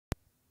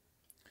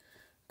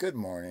Good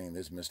morning,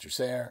 this is Mr.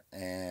 Sayre,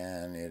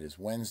 and it is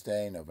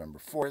Wednesday, November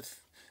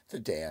 4th, the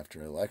day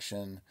after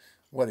election.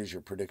 What is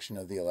your prediction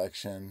of the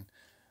election?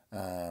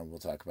 We'll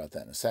talk about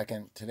that in a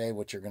second. Today,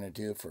 what you're going to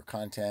do for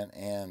content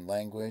and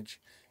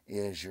language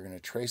is you're going to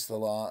trace the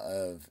law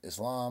of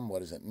Islam,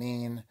 what does it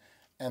mean?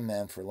 And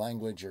then for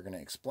language, you're going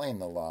to explain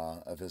the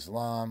law of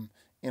Islam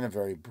in a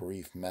very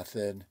brief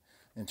method.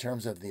 In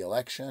terms of the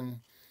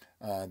election,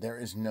 there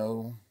is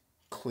no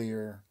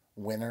clear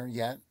winner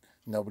yet.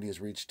 Nobody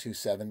has reached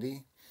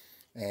 270.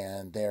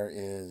 And there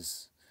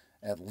is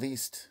at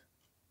least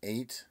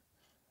 8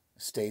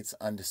 states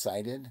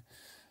undecided,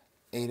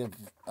 eight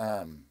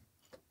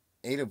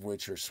of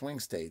which are swing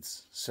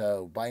states.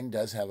 So Biden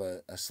does have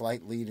a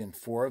slight lead in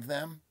 4 of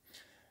them,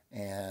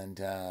 and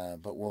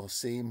but we'll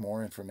see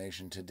more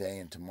information today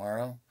and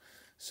tomorrow.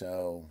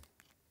 So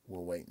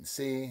we'll wait and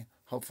see.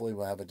 Hopefully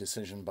we'll have a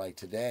decision by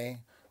today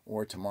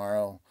or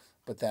tomorrow,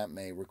 but that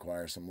may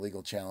require some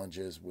legal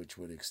challenges, which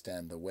would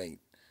extend the wait.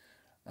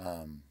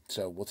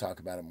 So we'll talk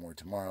about it more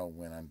tomorrow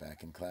when I'm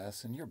back in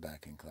class and you're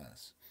back in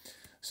class.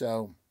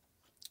 So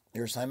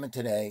your assignment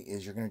today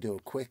is you're going to do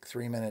a quick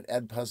 3-minute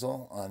ed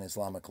puzzle on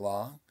Islamic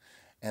law.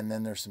 And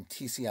then there's some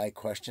TCI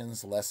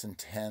questions, lesson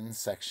 10,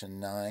 section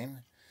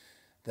 9,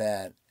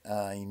 that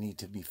you need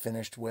to be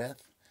finished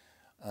with.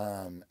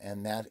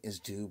 And that is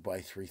due by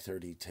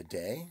 3:30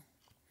 today.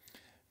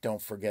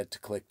 Don't forget to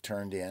click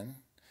turned in.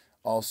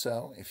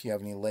 Also, if you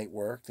have any late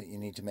work that you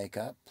need to make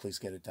up, please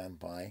get it done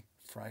by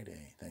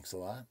Friday. Thanks a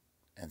lot,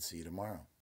 and see you tomorrow.